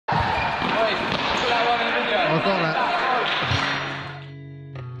I've got that.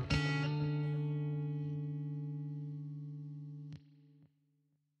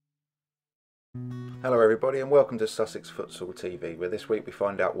 Hello everybody and welcome to Sussex Futsal TV, where this week we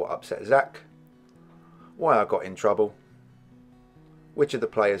find out what upset Zach, why I got in trouble, which of the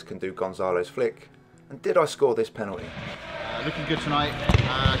players can do Gonzalo's flick, and did I score this penalty? Looking good tonight,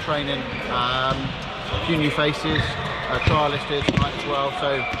 training, a few new faces, trial listed tonight as well,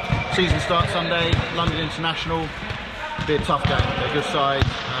 so season starts Sunday, London International, be a tough game, they're a good side,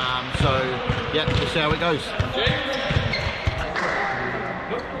 so yeah, we'll see how it goes.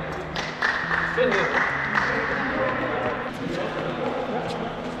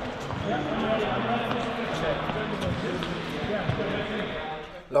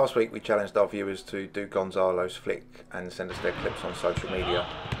 Last week we challenged our viewers to do Gonzalo's flick and send us their clips on social media.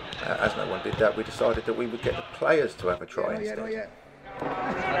 As no one did that, we decided that we would get the players to have a try instead. Not yet.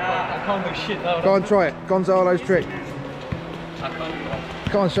 I can't do shit though. Go on, try it. Gonzalo's trick. I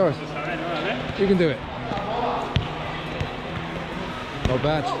can't. Come on, show us. You can do it. Not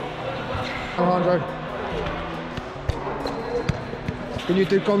bad. Alejandro. Can you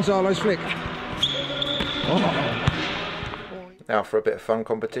do Gonzalo's flick? Oh. Now for a bit of fun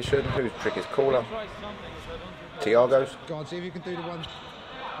competition, whose trick is cooler? Tiago's? Go on, see if you can do the one.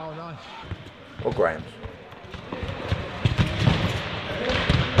 Oh, nice. Or Graham's?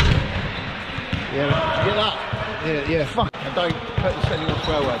 Yeah, did you get that? Yeah. Fuck, and don't put the silly or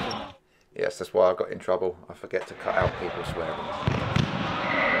swear words in. Yes, that's why I got in trouble. I forget to cut out people swearing.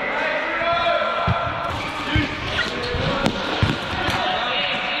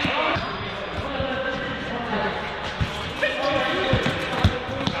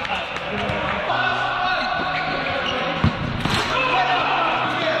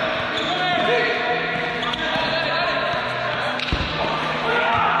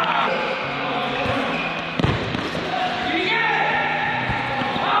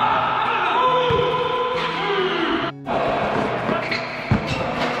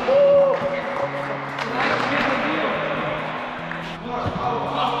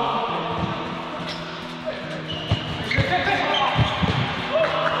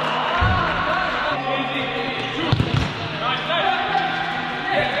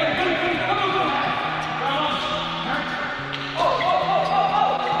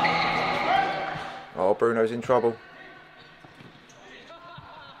 Oh, Bruno's in trouble.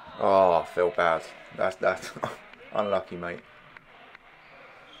 Oh, I feel bad. That's unlucky, mate.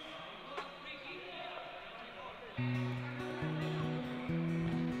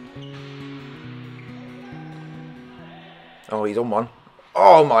 Oh, he's on one.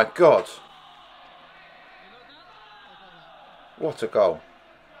 Oh my God! What a goal.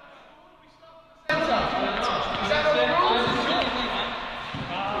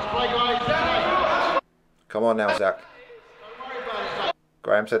 Come on now, Zach.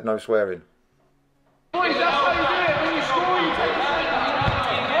 Graham said no swearing. Boys, that's how you do it. When you score, you take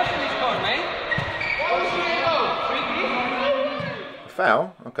it.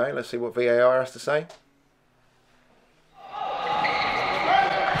 Foul? Okay, let's see what VAR has to say.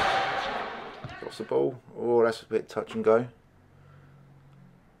 Got the ball. Oh, that's a bit touch and go.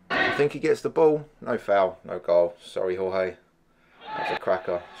 I think he gets the ball. No foul, no goal. Sorry, Jorge. That's a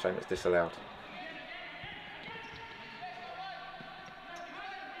cracker. Shame it's disallowed.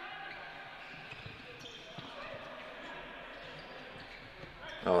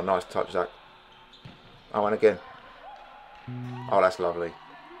 Oh, nice touch, Zach. Oh, and again. Oh, that's lovely.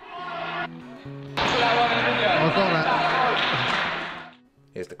 I've got that.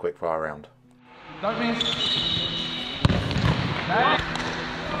 Here's the quick fire round. Don't miss.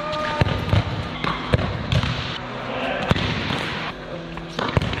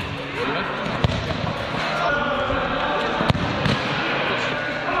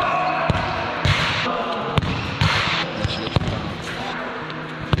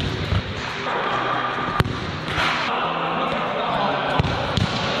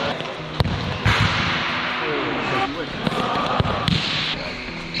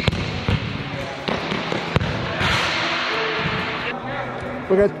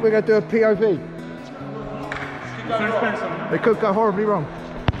 We're going to do a POV. It could go horribly wrong.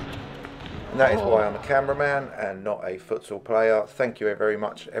 And that is why I'm a cameraman and not a futsal player. Thank you very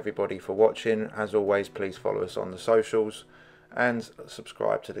much everybody for watching. As always, please follow us on the socials and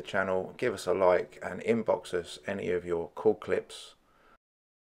subscribe to the channel. Give us a like and inbox us any of your cool clips